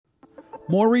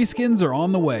More reskins are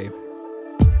on the way.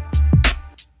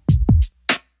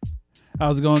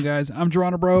 How's it going, guys? I'm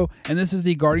Geronimo, and this is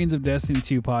the Guardians of Destiny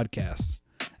 2 podcast.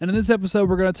 And in this episode,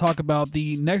 we're going to talk about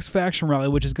the next faction rally,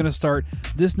 which is going to start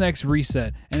this next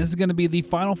reset. And this is going to be the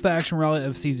final faction rally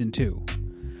of Season 2.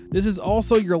 This is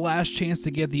also your last chance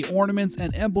to get the ornaments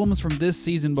and emblems from this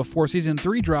season before Season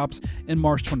 3 drops in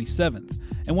March 27th.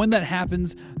 And when that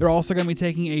happens, they're also going to be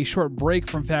taking a short break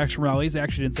from faction rallies. They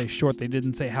actually didn't say short, they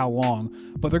didn't say how long.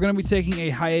 But they're going to be taking a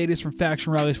hiatus from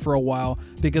faction rallies for a while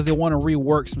because they want to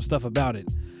rework some stuff about it.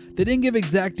 They didn't give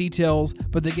exact details,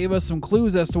 but they gave us some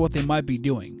clues as to what they might be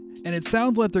doing. And it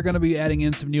sounds like they're going to be adding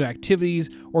in some new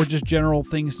activities or just general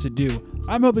things to do.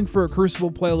 I'm hoping for a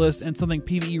Crucible playlist and something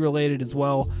PvE related as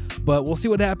well, but we'll see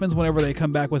what happens whenever they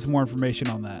come back with some more information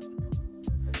on that.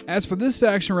 As for this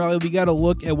faction rally, we got to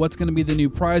look at what's going to be the new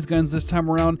prize guns this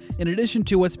time around, in addition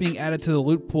to what's being added to the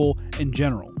loot pool in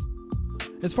general.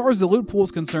 As far as the loot pool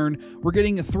is concerned, we're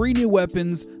getting 3 new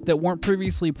weapons that weren't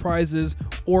previously prizes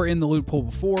or in the loot pool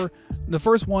before. The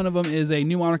first one of them is a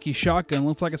New Monarchy shotgun,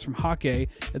 looks like it's from Hake.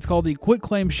 It's called the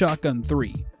Quitclaim Shotgun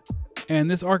 3. And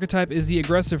this archetype is the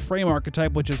aggressive frame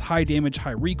archetype, which is high damage,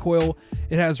 high recoil.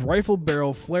 It has rifle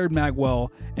barrel, flared magwell,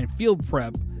 and field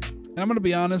prep. And I'm going to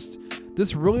be honest,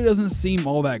 this really doesn't seem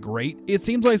all that great. It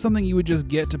seems like something you would just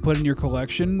get to put in your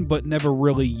collection, but never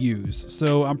really use.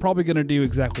 So I'm probably going to do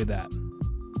exactly that.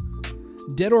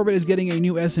 Dead Orbit is getting a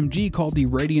new SMG called the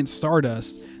Radiant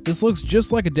Stardust. This looks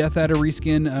just like a Death Adder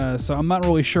reskin, so I'm not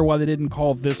really sure why they didn't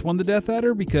call this one the Death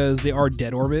Adder, because they are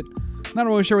Dead Orbit. Not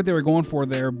really sure what they were going for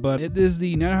there, but it is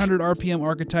the 900 RPM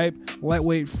archetype,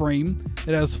 lightweight frame.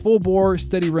 It has full bore,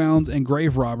 steady rounds, and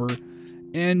grave robber.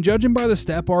 And judging by the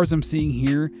stat bars I'm seeing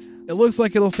here, it looks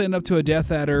like it'll stand up to a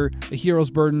Death Adder, a Hero's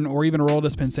Burden, or even a Royal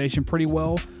Dispensation pretty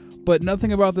well. But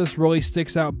nothing about this really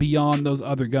sticks out beyond those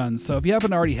other guns. So if you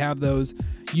happen to already have those,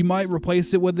 you might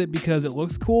replace it with it because it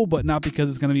looks cool, but not because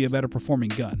it's going to be a better performing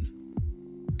gun.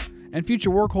 And Future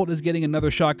Warcult is getting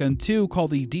another shotgun too, called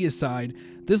the Deicide.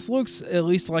 This looks at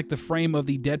least like the frame of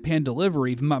the Deadpan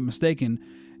Delivery, if I'm not mistaken.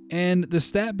 And the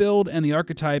stat build and the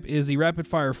archetype is the rapid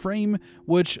fire frame,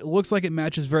 which looks like it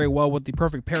matches very well with the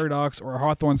Perfect Paradox or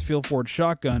Hawthorne's Field Forged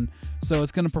shotgun, so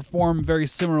it's going to perform very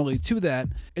similarly to that.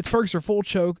 Its perks are full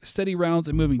choke, steady rounds,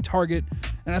 and moving target,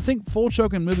 and I think full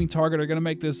choke and moving target are going to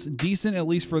make this decent, at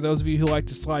least for those of you who like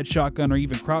to slide shotgun or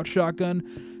even crouch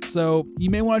shotgun. So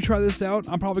you may want to try this out.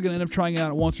 I'm probably going to end up trying it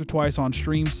out once or twice on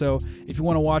stream, so if you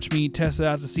want to watch me test it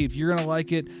out to see if you're going to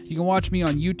like it, you can watch me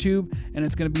on YouTube, and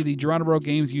it's going to be the Geronimo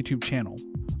Games YouTube channel.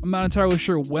 I'm not entirely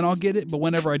sure when I'll get it, but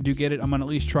whenever I do get it, I'm going to at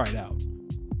least try it out.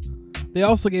 They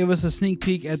also gave us a sneak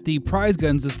peek at the prize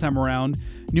guns this time around.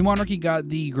 New Monarchy got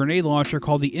the grenade launcher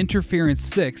called the Interference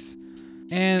 6,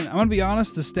 and I'm going to be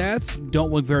honest, the stats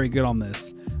don't look very good on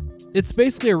this. It's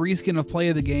basically a reskin of play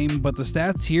of the game, but the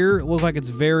stats here look like it's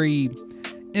very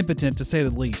impotent, to say the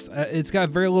least. It's got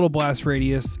very little blast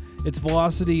radius, its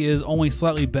velocity is only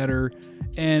slightly better,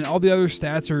 and all the other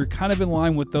stats are kind of in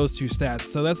line with those two stats,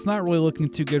 so that's not really looking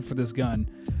too good for this gun.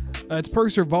 Its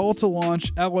perks are volatile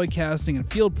launch, alloy casting,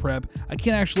 and field prep. I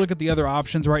can't actually look at the other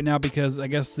options right now because I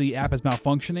guess the app is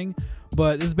malfunctioning,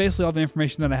 but this is basically all the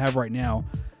information that I have right now.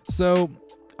 So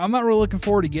I'm not really looking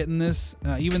forward to getting this,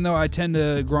 even though I tend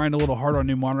to grind a little hard on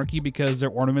New Monarchy because their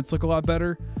ornaments look a lot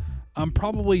better. I'm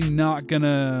probably not going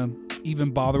to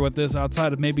even bother with this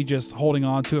outside of maybe just holding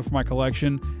on to it for my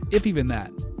collection, if even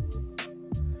that.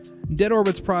 Dead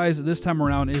Orbit's prize this time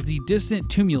around is the Distant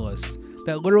Tumulus.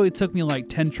 That literally took me like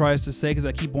 10 tries to say because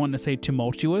I keep wanting to say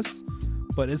tumultuous,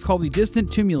 but it's called the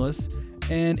Distant Tumulus,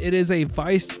 and it is a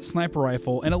Viced sniper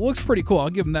rifle, and it looks pretty cool,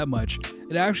 I'll give them that much.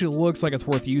 It actually looks like it's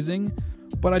worth using,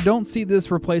 but I don't see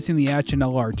this replacing the Atchin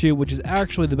LR2, which is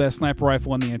actually the best sniper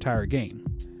rifle in the entire game.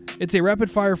 It's a rapid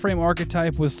fire frame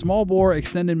archetype with small bore,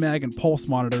 extended mag, and pulse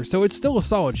monitor, so it's still a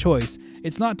solid choice.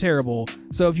 It's not terrible,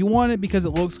 so if you want it because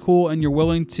it looks cool and you're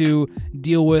willing to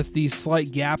deal with the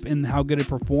slight gap in how good it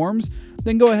performs,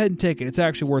 then go ahead and take it. It's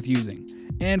actually worth using.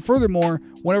 And furthermore,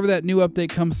 whenever that new update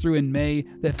comes through in May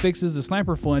that fixes the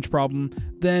sniper flinch problem,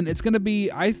 then it's going to be,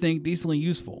 I think, decently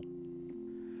useful.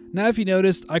 Now, if you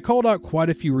noticed, I called out quite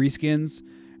a few reskins,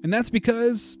 and that's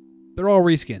because they're all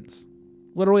reskins.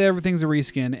 Literally everything's a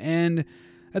reskin, and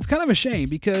that's kind of a shame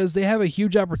because they have a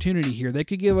huge opportunity here. They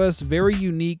could give us very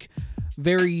unique,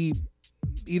 very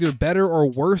either better or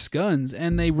worse guns,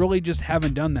 and they really just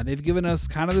haven't done that. They've given us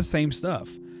kind of the same stuff.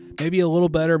 Maybe a little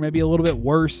better, maybe a little bit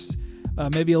worse,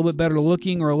 maybe a little bit better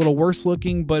looking or a little worse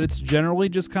looking, but it's generally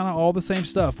just kind of all the same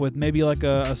stuff with maybe like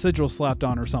a sigil slapped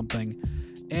on or something.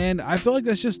 And I feel like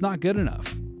that's just not good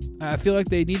enough. I feel like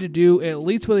they need to do at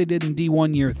least what they did in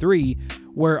D1 Year 3,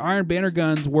 where Iron Banner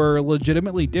guns were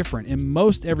legitimately different in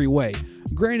most every way.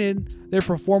 Granted, their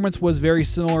performance was very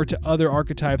similar to other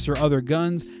archetypes or other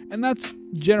guns, and that's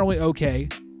generally okay.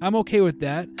 I'm okay with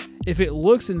that. If it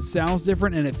looks and sounds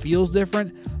different and it feels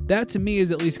different, that to me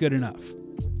is at least good enough.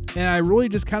 And I really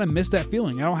just kind of miss that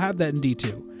feeling. I don't have that in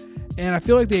D2. And I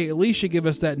feel like they at least should give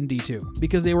us that in D2,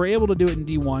 because they were able to do it in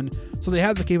D1, so they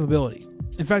have the capability.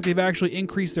 In fact, they've actually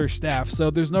increased their staff, so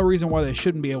there's no reason why they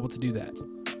shouldn't be able to do that.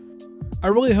 I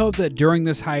really hope that during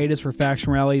this hiatus for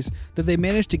faction rallies, that they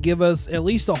manage to give us at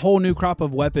least a whole new crop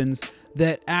of weapons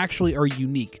that actually are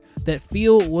unique, that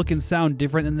feel, look, and sound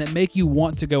different, and that make you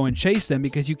want to go and chase them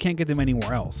because you can't get them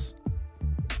anywhere else.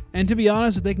 And to be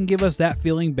honest, if they can give us that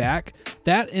feeling back,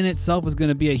 that in itself is going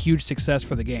to be a huge success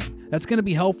for the game. That's going to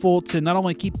be helpful to not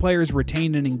only keep players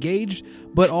retained and engaged,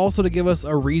 but also to give us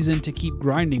a reason to keep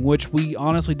grinding, which we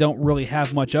honestly don't really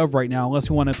have much of right now unless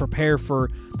we want to prepare for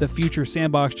the future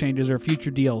sandbox changes or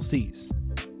future DLCs.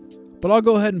 But I'll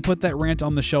go ahead and put that rant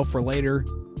on the shelf for later.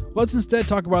 Let's instead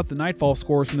talk about the Nightfall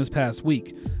scores from this past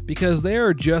week, because they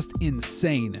are just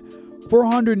insane.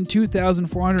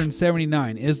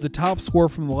 402,479 is the top score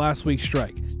from the last week's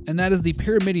strike, and that is the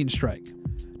Pyramidion strike.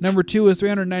 Number 2 is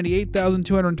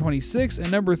 398,226,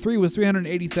 and number 3 was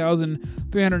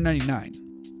 380,399.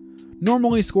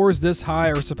 Normally scores this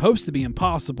high are supposed to be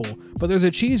impossible, but there's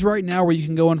a cheese right now where you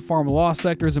can go and farm lost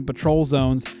sectors and patrol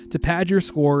zones to pad your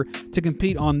score to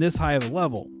compete on this high of a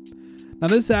level. Now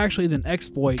this actually is an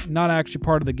exploit, not actually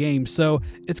part of the game, so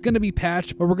it's going to be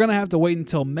patched, but we're going to have to wait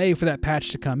until May for that patch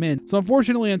to come in. So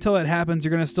unfortunately, until that happens, you're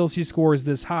going to still see scores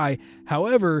this high.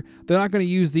 However, they're not going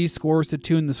to use these scores to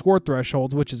tune the score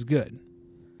thresholds, which is good.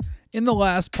 In the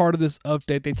last part of this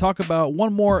update, they talk about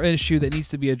one more issue that needs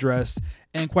to be addressed,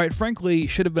 and quite frankly,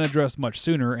 should have been addressed much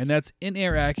sooner, and that's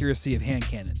in-air accuracy of hand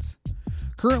cannons.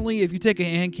 Currently, if you take a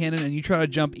hand cannon and you try to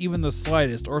jump even the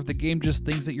slightest, or if the game just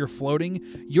thinks that you're floating,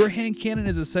 your hand cannon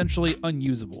is essentially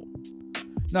unusable.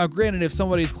 Now granted, if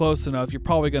somebody's close enough, you're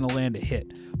probably going to land a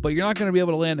hit, but you're not going to be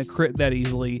able to land a crit that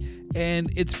easily,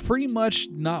 and it's pretty much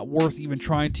not worth even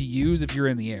trying to use if you're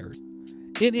in the air.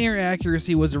 In-air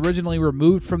accuracy was originally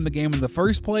removed from the game in the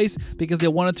first place because they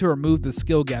wanted to remove the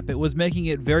skill gap. It was making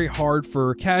it very hard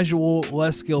for casual,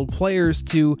 less skilled players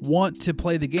to want to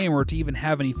play the game or to even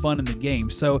have any fun in the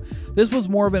game. So this was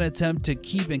more of an attempt to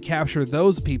keep and capture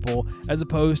those people as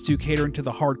opposed to catering to the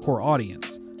hardcore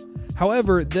audience.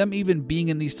 However, them even being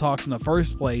in these talks in the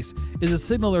first place is a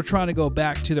signal they're trying to go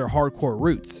back to their hardcore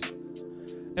roots.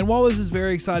 And while this is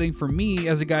very exciting for me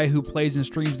as a guy who plays and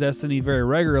streams Destiny very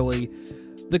regularly,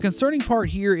 the concerning part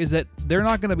here is that they're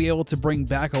not going to be able to bring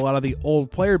back a lot of the old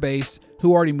player base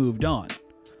who already moved on.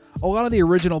 A lot of the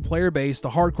original player base, the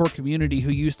hardcore community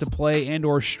who used to play and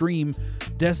or stream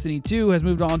Destiny 2, has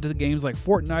moved on to the games like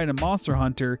Fortnite and Monster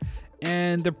Hunter,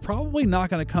 and they're probably not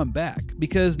going to come back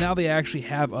because now they actually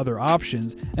have other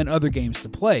options and other games to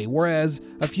play. Whereas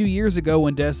a few years ago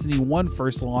when Destiny 1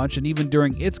 first launched, and even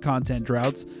during its content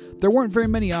droughts, there weren't very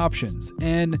many options,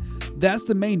 and that's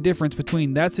the main difference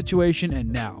between that situation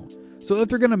and now. So if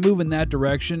they're going to move in that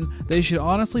direction, they should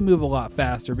honestly move a lot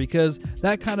faster, because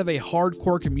that kind of a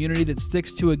hardcore community that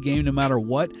sticks to a game no matter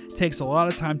what takes a lot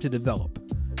of time to develop.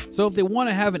 So if they want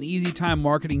to have an easy time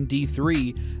marketing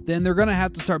D3, then they're going to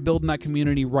have to start building that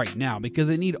community right now, because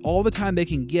they need all the time they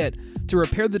can get to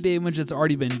repair the damage that's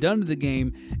already been done to the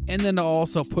game, and then to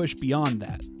also push beyond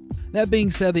that. That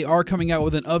being said, they are coming out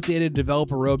with an updated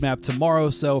developer roadmap tomorrow,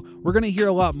 so we're going to hear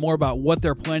a lot more about what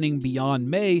they're planning beyond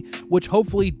May, which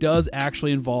hopefully does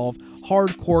actually involve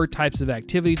hardcore types of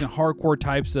activities and hardcore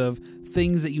types of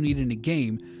things that you need in a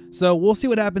game. So we'll see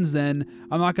what happens then.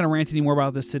 I'm not going to rant any more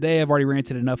about this today. I've already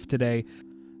ranted enough today.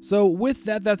 So with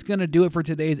that, that's going to do it for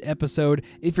today's episode.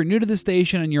 If you're new to the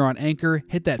station and you're on Anchor,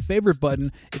 hit that favorite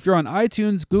button. If you're on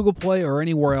iTunes, Google Play, or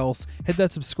anywhere else, hit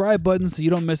that subscribe button so you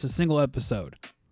don't miss a single episode.